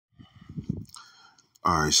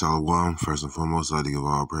All right, Shalom. First and foremost, I'd like to give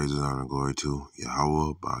all praises, honor, and glory to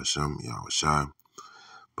Yahweh, Ba'ashem, Yahweh Shai,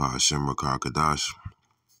 Ba'ashem, Rakar Kadash,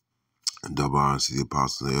 and double honor to the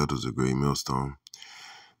apostles and the elders of Great Millstone.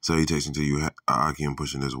 Salutation to you, Akim,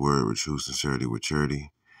 pushing this word with true sincerity, with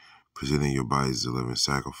charity, presenting your bodies as a living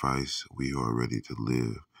sacrifice. We who are ready to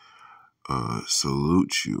live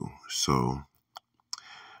salute you. So,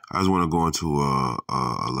 I just want to go into a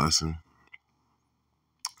lesson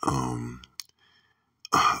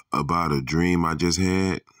about a dream I just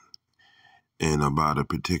had, and about a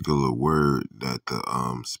particular word that the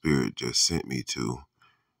Spirit just sent me to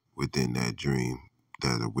within that dream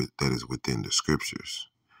that is within the scriptures,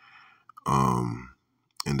 and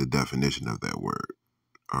the definition of that word.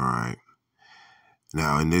 All right.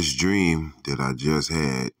 Now, in this dream that I just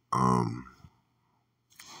had, I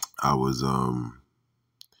was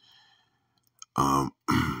I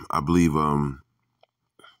believe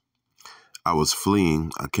I was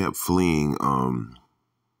fleeing. I kept fleeing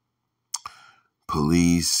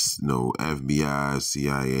police, FBI,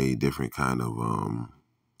 CIA, different kind of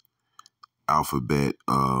alphabet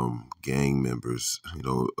gang members,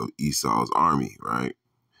 of Esau's army, right?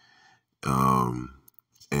 And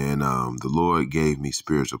the Lord gave me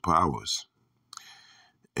spiritual powers.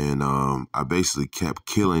 And I basically kept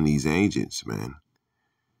killing these agents, man.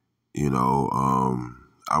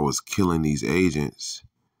 I was killing these agents.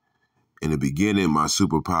 In the beginning, my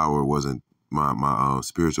superpower wasn't, my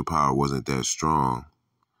spiritual power wasn't that strong.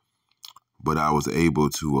 But I was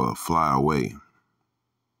able to fly away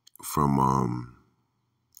from,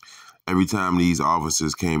 every time these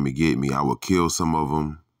officers came to get me, I would kill some of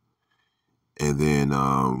them. And then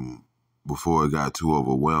before it got too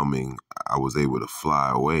overwhelming, I was able to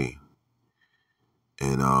fly away.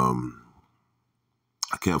 And I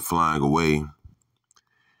kept flying away.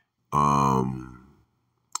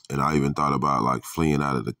 And I even thought about like fleeing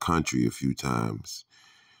out of the country a few times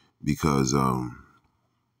because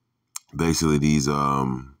basically these,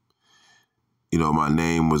 my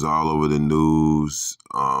name was all over the news.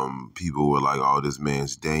 People were like, oh, this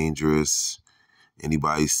man's dangerous.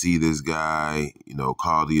 Anybody see this guy,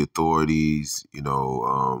 call the authorities, he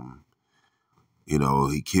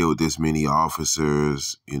killed this many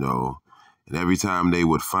officers, and every time they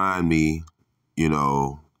would find me,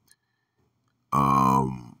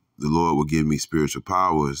 the Lord would give me spiritual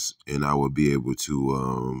powers, and I would be able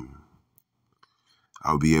to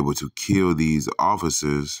kill these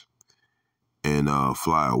officers and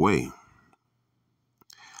fly away.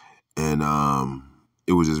 And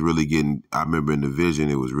it was just really I remember in the vision,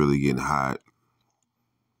 it was really getting hot.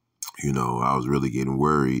 I was really getting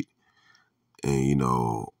worried, and,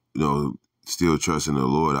 still trusting the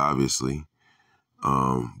Lord, obviously.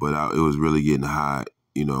 But it was really getting hot,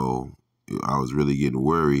 I was really getting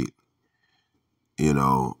worried, and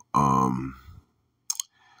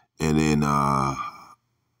then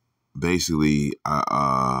basically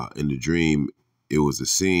in the dream, it was a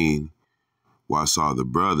scene where I saw the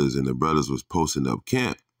brothers, and the brothers was posting up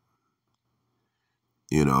camp.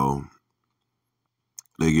 They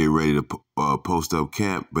get ready to post up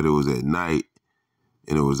camp, but it was at night,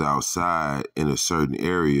 and it was outside in a certain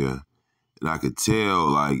area, and I could tell,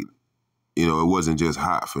 like, it wasn't just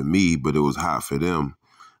hot for me, but it was hot for them.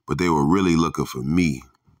 But they were really looking for me.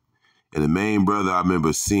 And the main brother I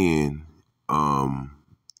remember seeing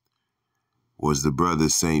was the brother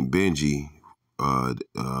St. Benji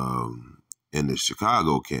in the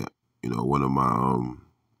Chicago camp, one of my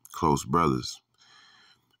close brothers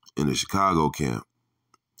in the Chicago camp,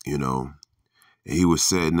 and he was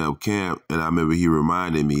setting up camp. And I remember he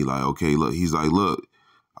reminded me, like, okay, look, he's like, look,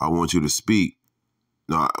 I want you to speak.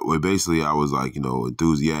 No, well, basically, I was like,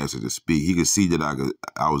 enthusiastic to speak. He could see that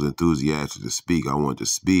I was enthusiastic to speak. I wanted to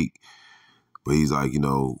speak, but he's like,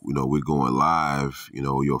 we're going live.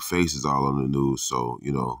 Your face is all on the news, so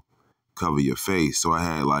cover your face. So I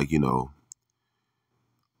had like, one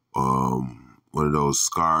of those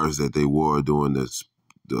scarves that they wore during the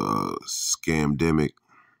scamdemic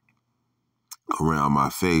around my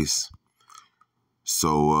face,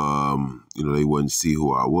 so they wouldn't see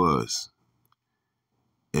who I was.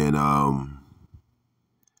 And I'm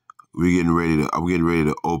getting ready to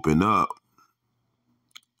open up.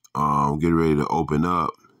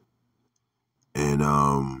 And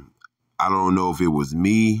I don't know if it was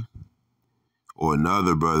me or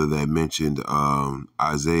another brother that mentioned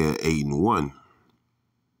Isaiah 8:1.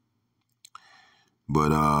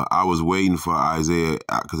 But I was waiting for Isaiah,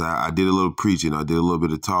 because I did a little preaching, I did a little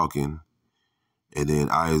bit of talking, and then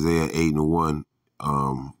Isaiah 8:1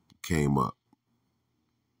 came up.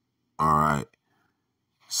 All right.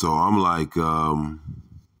 So I'm like,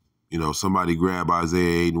 somebody grabbed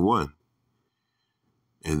Isaiah 8 and 1.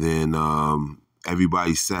 And then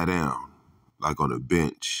everybody sat down, like on a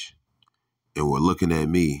bench, and were looking at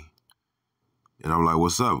me. And I'm like,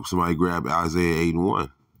 what's up? Somebody grabbed Isaiah 8 and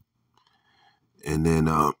 1. And then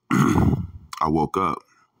I woke up.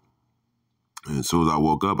 And as soon as I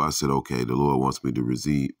woke up, I said, okay, the Lord wants me to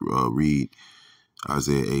read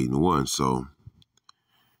Isaiah 8 and 1. So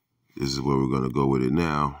this is where we're going to go with it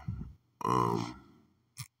now.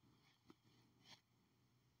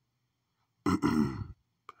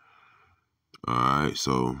 All right,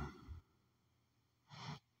 so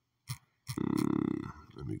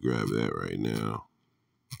let me grab that right now.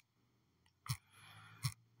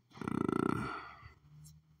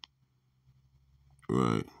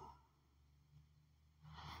 Right.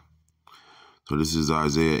 So this is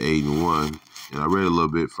Isaiah 8 and 1. And I read a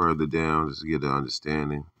little bit further down just to get the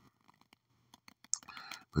understanding.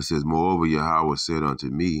 It says, moreover, Yahweh said unto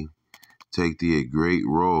me, take thee a great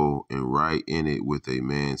roll and write in it with a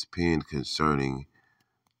man's pen concerning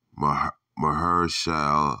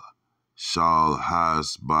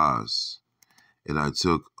Mahershalalhashbaz. And I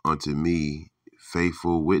took unto me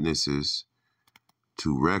faithful witnesses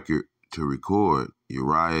to record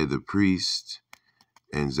Uriah the priest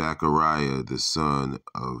and Zechariah the son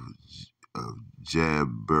of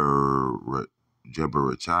Jeberechiah.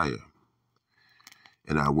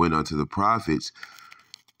 And I went unto the prophets,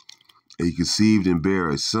 and he conceived and bare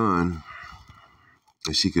a son,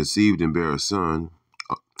 and she conceived and bare a son.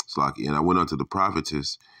 And I went unto the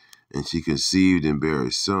prophetess, and she conceived and bare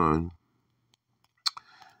a son.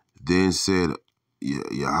 Then said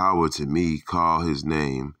Yahweh to me, call his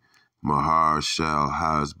name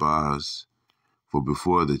Mahershalalhashbaz, for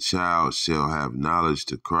before the child shall have knowledge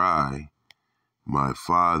to cry, my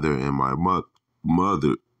father and my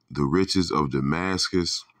mother, the riches of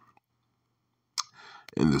Damascus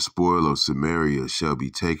and the spoil of Samaria shall be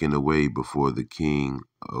taken away before the king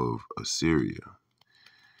of Assyria.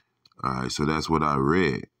 All right, so that's what I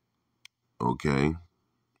read. Okay.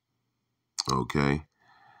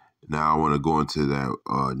 Now I want to go into that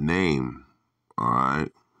name. All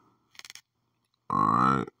right.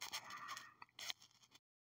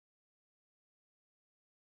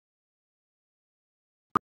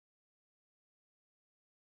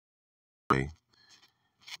 Okay.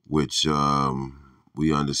 Which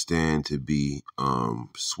we understand to be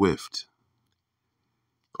swift.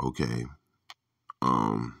 Okay.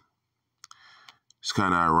 It's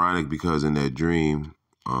kind of ironic because in that dream,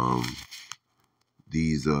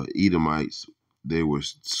 these Edomites, they were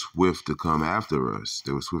swift to come after us.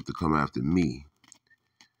 They were swift to come after me.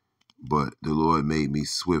 But the Lord made me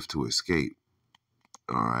swift to escape.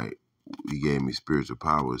 All right. He gave me spiritual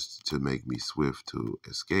powers to make me swift to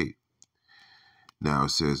escape. Now it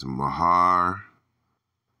says Mahar,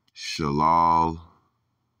 Shalal,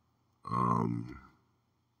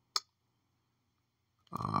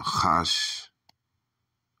 Chash,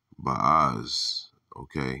 Baaz.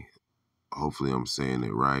 Okay. Hopefully I'm saying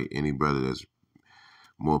it right. Any brother that's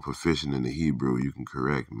more proficient in the Hebrew, you can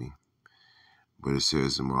correct me. But it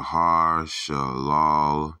says Mahar,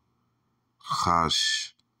 Shalal,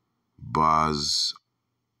 Chash, Baz,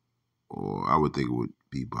 or I would think it would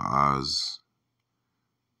be Baaz.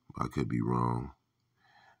 I could be wrong.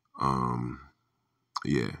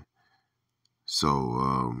 Yeah. So,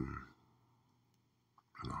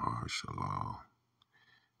 Mahar, Shalal.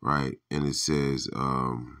 Right. And it says,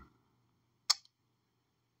 all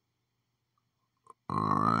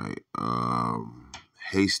right,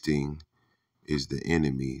 hasting is the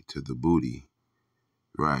enemy to the booty.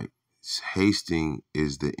 Right. Hasting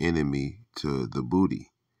is the enemy to the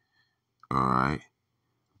booty. All right.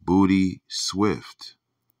 Booty, swift.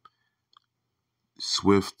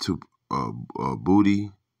 Swift to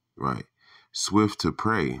booty. Right. Swift to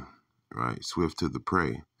prey. Right. Swift to the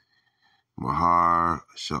prey. Mahar,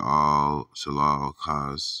 Shalal,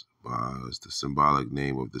 Kaz, Baz, the symbolic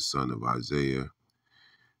name of the son of Isaiah.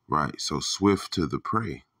 Right. So swift to the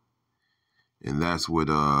prey. And that's what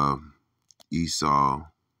Esau.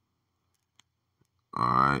 All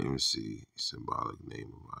right, let me see. Symbolic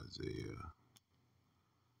name of Isaiah.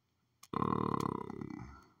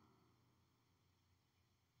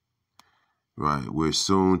 Right, we're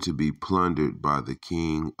soon to be plundered by the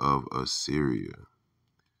king of Assyria.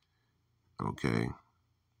 Okay.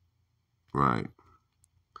 Right.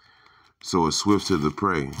 So it's swift to the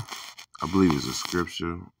prey. I believe it's a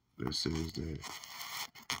scripture that says that.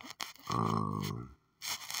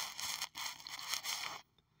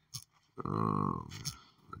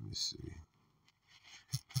 Let me see.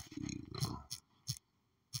 Eagle.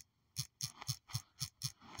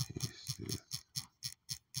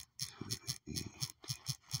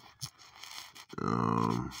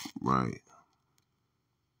 Right.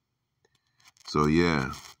 So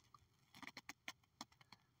yeah.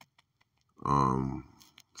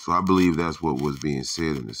 So I believe that's what was being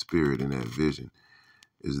said in the spirit in that vision,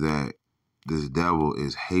 is that this devil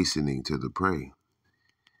is hastening to the prey.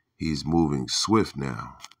 He's moving swift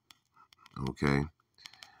now. Okay.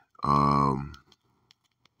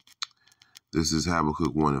 This is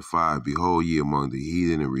Habakkuk 1:5. Behold ye among the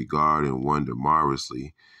heathen, and regard and wonder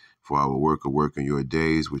marvelously. For I will work a work in your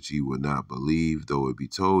days which ye will not believe, though it be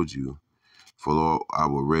told you. For Lord, I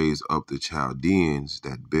will raise up the Chaldeans,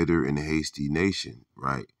 that bitter and hasty nation,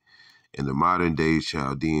 right? In the modern day,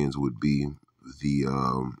 Chaldeans would be the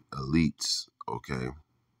elites, okay?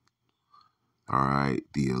 All right,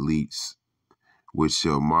 the elites, which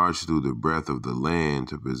shall march through the breadth of the land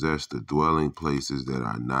to possess the dwelling places that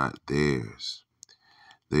are not theirs.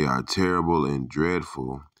 They are terrible and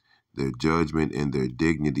dreadful. Their judgment and their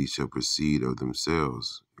dignity shall proceed of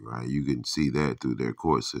themselves, right? You can see that through their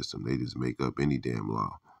court system. They just make up any damn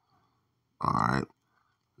law, all right?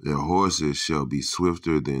 Their horses shall be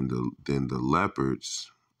swifter than the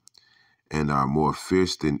leopards, and are more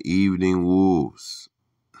fierce than evening wolves,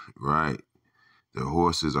 right? Their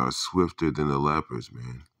horses are swifter than the leopards,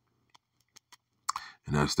 man.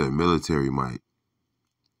 And that's their military might.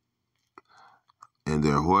 And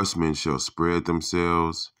their horsemen shall spread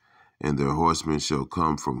themselves, and their horsemen shall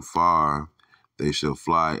come from far. They shall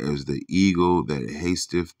fly as the eagle that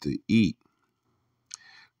hasteth to eat.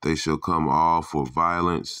 They shall come all for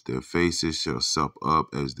violence. Their faces shall sup up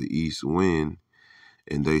as the east wind,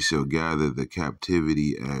 and they shall gather the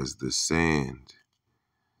captivity as the sand.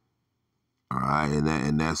 All right,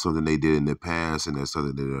 and that's something they did in the past, and that's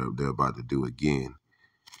something that they're about to do again.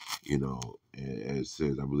 You know, as it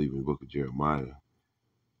says, I believe in the book of Jeremiah.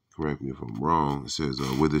 Correct me if I'm wrong. It says,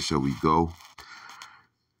 "Whither shall we go?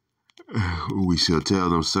 We shall tell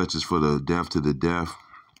them, such is for the deaf to the deaf,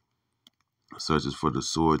 such is for the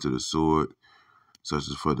sword to the sword, such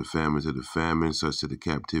is for the famine to the famine, such to the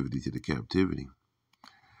captivity to the captivity."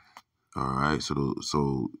 All right, so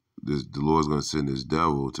the Lord's going to send this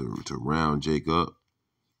devil to round Jacob up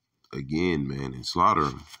again, man, and slaughter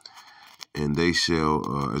him. And they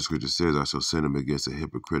shall, as Scripture says, I shall send them against a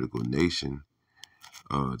hypocritical nation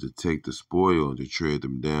to take the spoil and to tread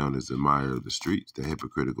them down as the mire of the streets. The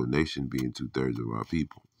hypocritical nation being 2/3 of our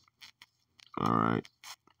people. All right.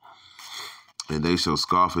 And they shall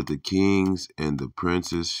scoff at the kings, and the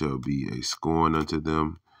princes shall be a scorn unto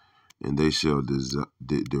them. And they shall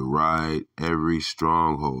deride every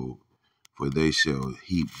stronghold, for they shall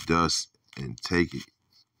heap dust and take it.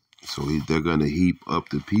 So they're going to heap up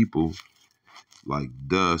the people like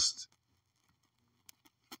dust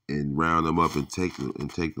and round them up and take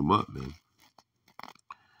them up, man.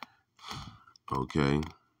 Okay.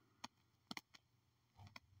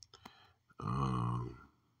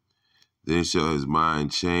 Then shall his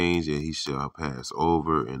mind change, and he shall pass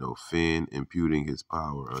over and offend, imputing his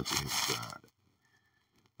power unto his God.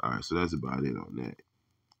 All right, so that's about it on that.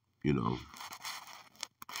 You know.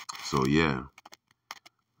 So yeah,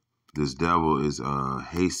 this devil is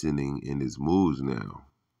hastening in his moves now.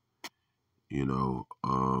 You know,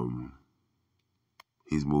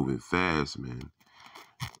 he's moving fast, man.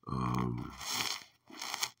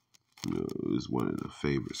 You know, it's one of the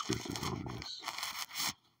favorite scriptures on this.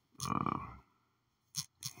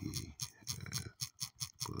 He has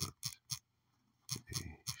but a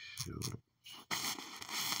short.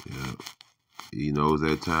 Yeah, he knows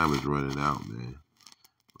that time is running out, man.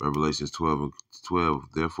 Revelations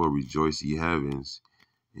 12:12. Therefore rejoice, ye heavens,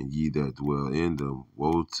 and ye that dwell in them.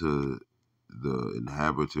 Woe to the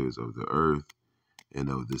inhabitants of the earth and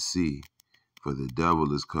of the sea, for the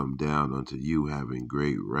devil is come down unto you, having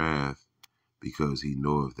great wrath, because he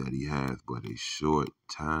knoweth that he hath but a short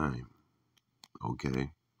time.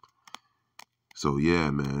 Okay? So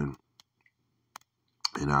yeah, man.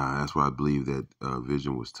 And that's why I believe that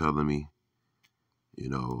vision was telling me, you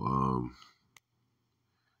know,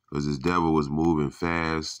 because this devil was moving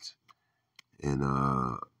fast, and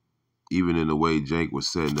even in the way Jake was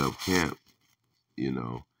setting up camp, you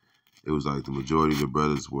know, it was like the majority of the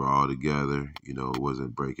brothers were all together. You know, it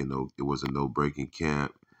wasn't no breaking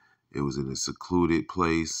camp. It was in a secluded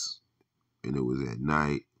place, and it was at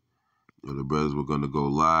night. You know, the brothers were going to go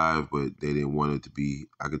live, but they didn't want it to be,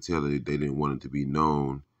 I could tell that they didn't want it to be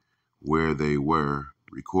known where they were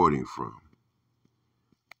recording from.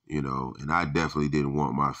 You know, and I definitely didn't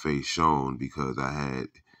want my face shown because I had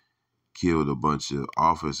killed a bunch of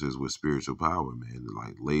officers with spiritual power, man,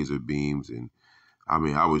 like laser beams. And I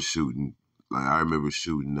mean, I was shooting, like I remember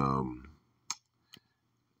shooting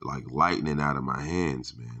like lightning out of my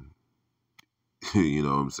hands, man. You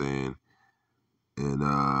know what I'm saying? And,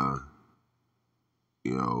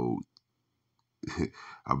 you know,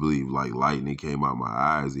 I believe like lightning came out my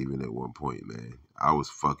eyes even at one point, man. I was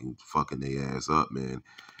fucking their ass up, man.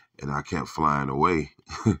 And I kept flying away.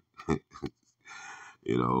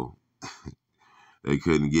 You know, they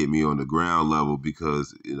couldn't get me on the ground level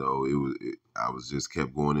because, you know, I was just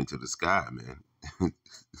kept going into the sky, man.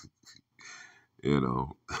 You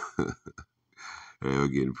know, they were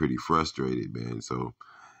getting pretty frustrated, man. So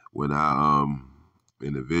when I,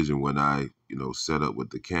 in the vision, when I, you know, set up with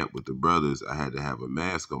the camp with the brothers, I had to have a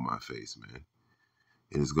mask on my face, man.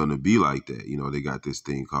 And it's going to be like that. You know, they got this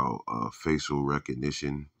thing called facial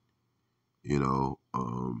recognition. You know,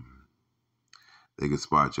 they can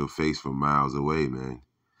spot your face from miles away, man.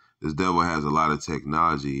 This devil has a lot of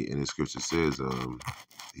technology, and the scripture says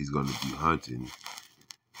he's going to be hunting.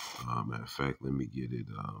 Matter of fact, let me get it.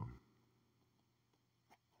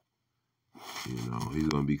 You know, he's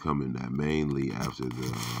going to be coming that mainly after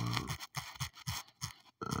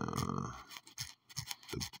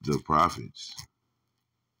the prophets.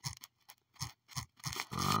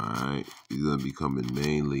 All right, he's going to be coming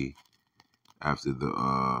mainly after the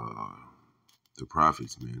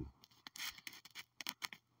prophets, man.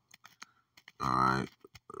 All right.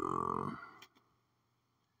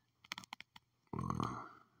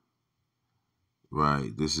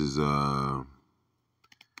 Right. This is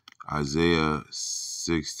Isaiah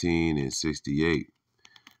 16 and 68.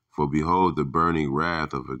 For behold, the burning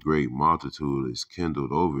wrath of a great multitude is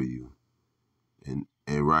kindled over you. And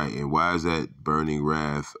right. And why is that burning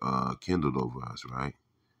wrath kindled over us, right?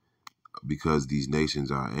 Because these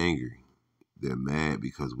nations are angry. They're mad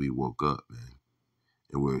because we woke up, man.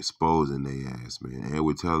 And we're exposing their ass, man. And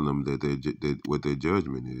we're telling them that what their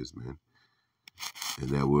judgment is, man. And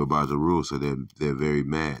that we're about to rule. So they're very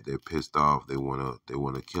mad. They're pissed off. They wanna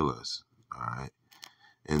kill us. All right.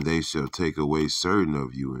 And they shall take away certain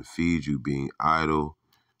of you and feed you, being idle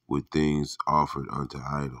with things offered unto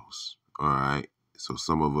idols. All right. So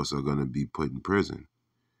some of us are going to be put in prison.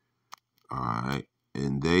 All right.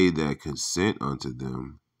 And they that consent unto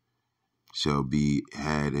them shall be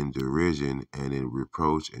had in derision and in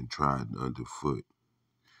reproach and trodden underfoot.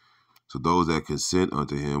 So those that consent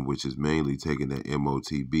unto him, which is mainly taking that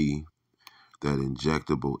MOTB, that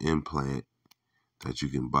injectable implant that you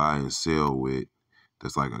can buy and sell with,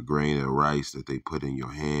 that's like a grain of rice that they put in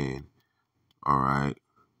your hand. All right.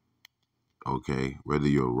 Okay. Whether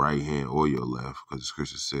your right hand or your left, because the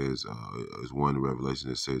scripture says, there's one revelation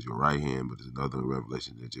that says your right hand, but there's another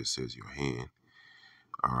revelation that just says your hand.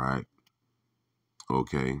 All right.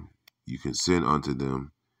 Okay. You consent unto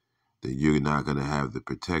them, then you're not going to have the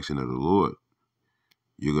protection of the Lord.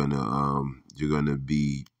 You're gonna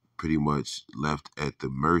be pretty much left at the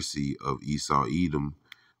mercy of Esau Edom,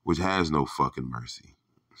 which has no fucking mercy.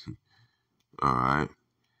 All right.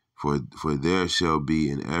 For there shall be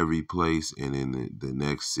in every place and in the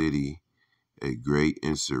next city a great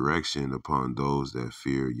insurrection upon those that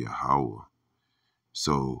fear Yahweh.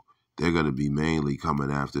 So they're going to be mainly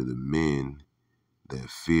coming after the men that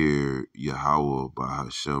fear Yahweh by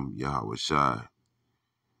Hashem Yahweh Shai.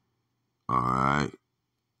 All right.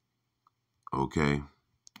 Okay.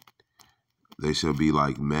 They shall be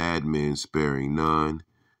like madmen, sparing none,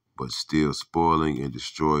 but still spoiling and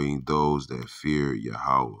destroying those that fear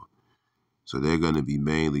Yahweh. So they're going to be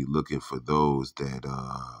mainly looking for those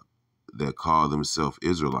that call themselves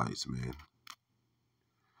Israelites, man.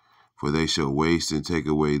 For they shall waste and take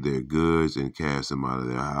away their goods and cast them out of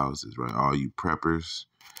their houses, right? All you preppers.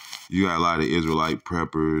 You got a lot of Israelite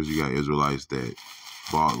preppers. You got Israelites that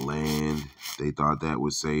bought land. They thought that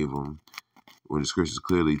would save them. When the scriptures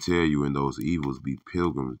clearly tell you in those evils, be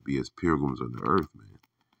pilgrims, be as pilgrims on the earth, man.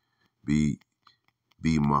 Be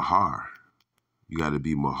mahar. You got to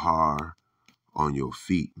be mahar on your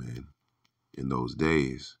feet, man, in those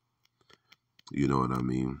days. You know what I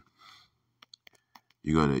mean?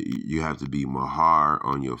 You have to be mahar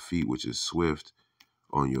on your feet, which is swift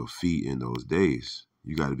on your feet in those days.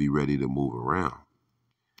 You got to be ready to move around.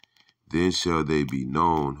 Then shall they be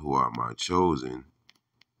known who are my chosen,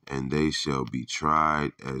 and they shall be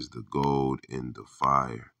tried as the gold in the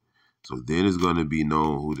fire. So then it's going to be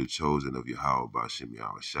known who the chosen of Yahweh B'Shem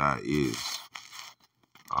Yahweh Shai is.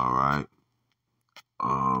 All right.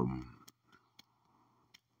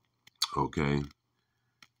 Okay.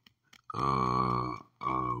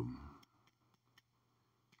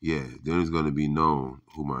 Yeah, then it's going to be known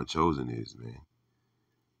who my chosen is, man.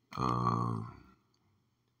 All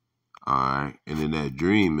right. And in that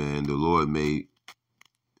dream, man, the Lord made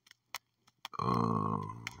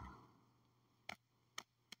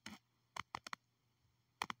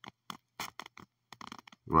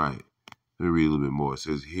Right. Let me read a little bit more. It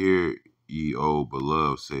says, "Hear ye, O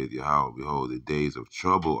beloved, saith Yahweh, behold, the days of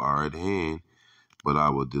trouble are at hand, but I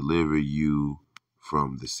will deliver you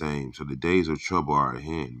from the same." So the days of trouble are at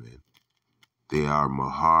hand, man. They are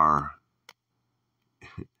Maharium.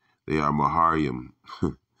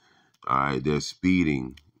 All right, they're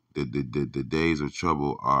speeding. The days of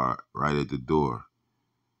trouble are right at the door.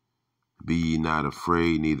 Be ye not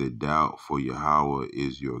afraid, neither doubt, for Yahweh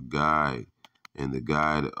is your guide, and the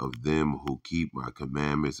guide of them who keep my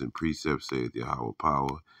commandments and precepts, saith Yahweh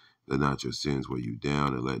power. Let not your sins weigh you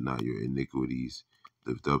down, and let not your iniquities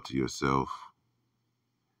lift up to yourself.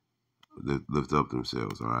 Lift up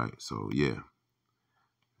themselves, all right? So, yeah.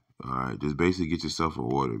 All right, just basically get yourself in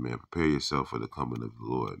order, man. Prepare yourself for the coming of the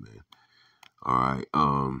Lord, man. All right,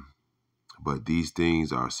 but these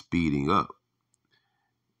things are speeding up.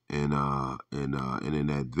 And in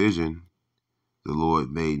that vision, the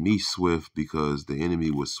Lord made me swift because the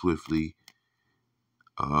enemy was swiftly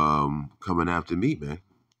coming after me, man.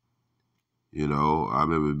 You know, I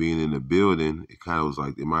remember being in the building. It kind of was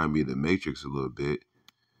like, it reminded me of the Matrix a little bit,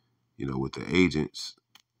 you know, with the agents,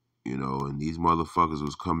 you know, and these motherfuckers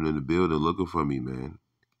was coming in the building looking for me, man.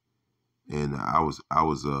 And I was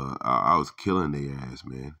killing their ass,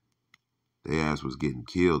 man. Their ass was getting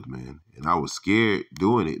killed, man. And I was scared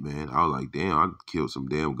doing it, man. I was like, damn, I killed some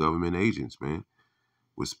damn government agents, man,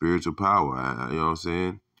 with spiritual power. You know what I'm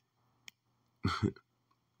saying?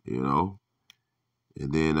 You know?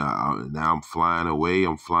 And then now I'm flying away.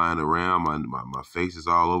 I'm flying around. My face is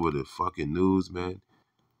all over the fucking news, man.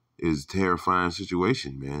 It's a terrifying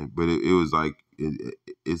situation, man. But it was like,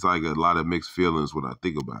 it's like a lot of mixed feelings when I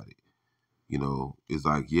think about it. You know, it's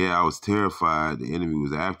like, yeah, I was terrified. The enemy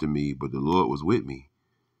was after me, but the Lord was with me.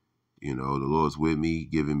 You know, the Lord's with me,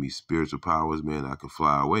 giving me spiritual powers, man. I could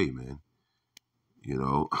fly away, man. You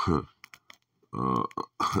know,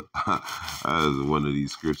 that was one of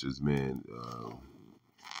these scriptures, man.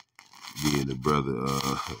 Me and the brother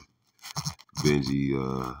Benji,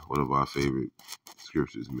 one of our favorite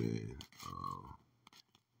scriptures, man.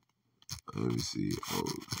 Let me see.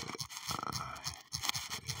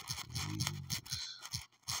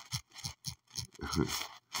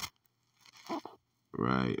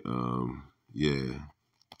 Right. Yeah.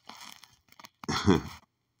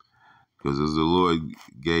 Because as the Lord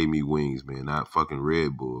gave me wings, man, not fucking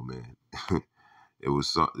Red Bull, man.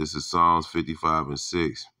 This is Psalms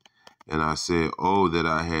 55:6. And I said, oh, that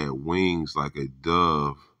I had wings like a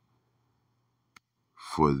dove,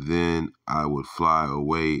 for then I would fly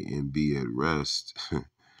away and be at rest. All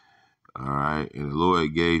right. And the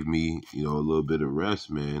Lord gave me, you know, a little bit of rest,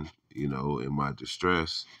 man. You know, in my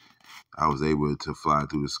distress, I was able to fly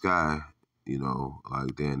through the sky, you know,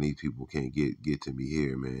 like, damn, these people can't get to me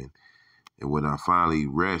here, man. And when I finally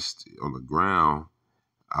rest on the ground,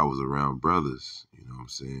 I was around brothers, you know what I'm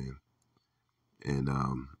saying? And,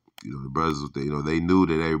 you know, the brothers, they knew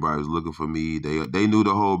that everybody was looking for me. They knew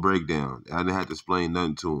the whole breakdown. I didn't have to explain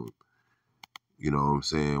nothing to them. You know what I'm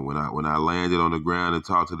saying? When I landed on the ground and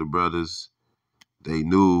talked to the brothers, they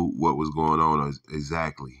knew what was going on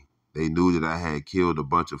exactly. They knew that I had killed a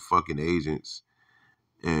bunch of fucking agents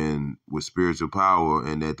and with spiritual power,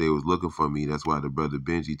 and that they was looking for me. That's why the brother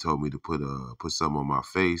Benji told me to put some on my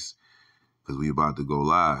face, because we about to go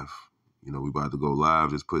live. You know, we about to go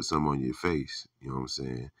live. Just put some on your face. You know what I'm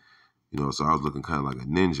saying? You know, so I was looking kind of like a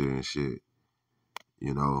ninja and shit.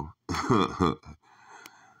 You know,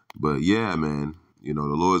 but yeah, man. You know,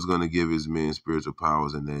 the Lord's gonna give His men spiritual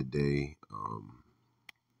powers in that day,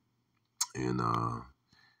 and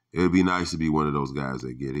it'd be nice to be one of those guys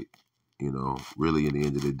that get it. You know, really, in the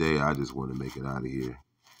end of the day, I just want to make it out of here.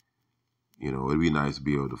 You know, it'd be nice to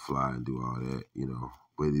be able to fly and do all that, you know.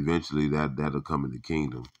 But eventually that'll come in the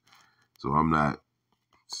kingdom. So I'm not,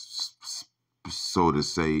 so to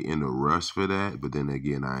say, in a rush for that. But then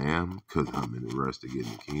again, I am, because I'm in a rush to get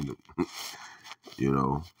in the kingdom. You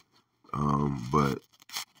know. But,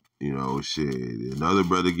 you know, shit, another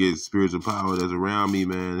brother gets spiritual power that's around me,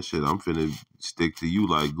 man. Shit, I'm finna stick to you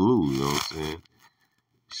like glue, you know what I'm saying?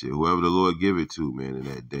 Shit, whoever the Lord give it to, man, in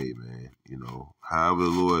that day, man. You know, however the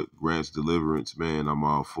Lord grants deliverance, man, I'm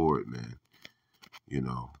all for it, man. You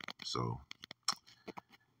know, so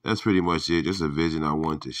that's pretty much it. Just a vision I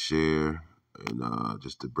wanted to share, and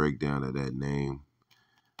just a breakdown of that name.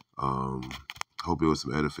 Hope it was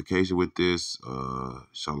some edification with this.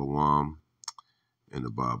 Shalom and the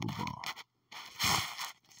Bible Ball.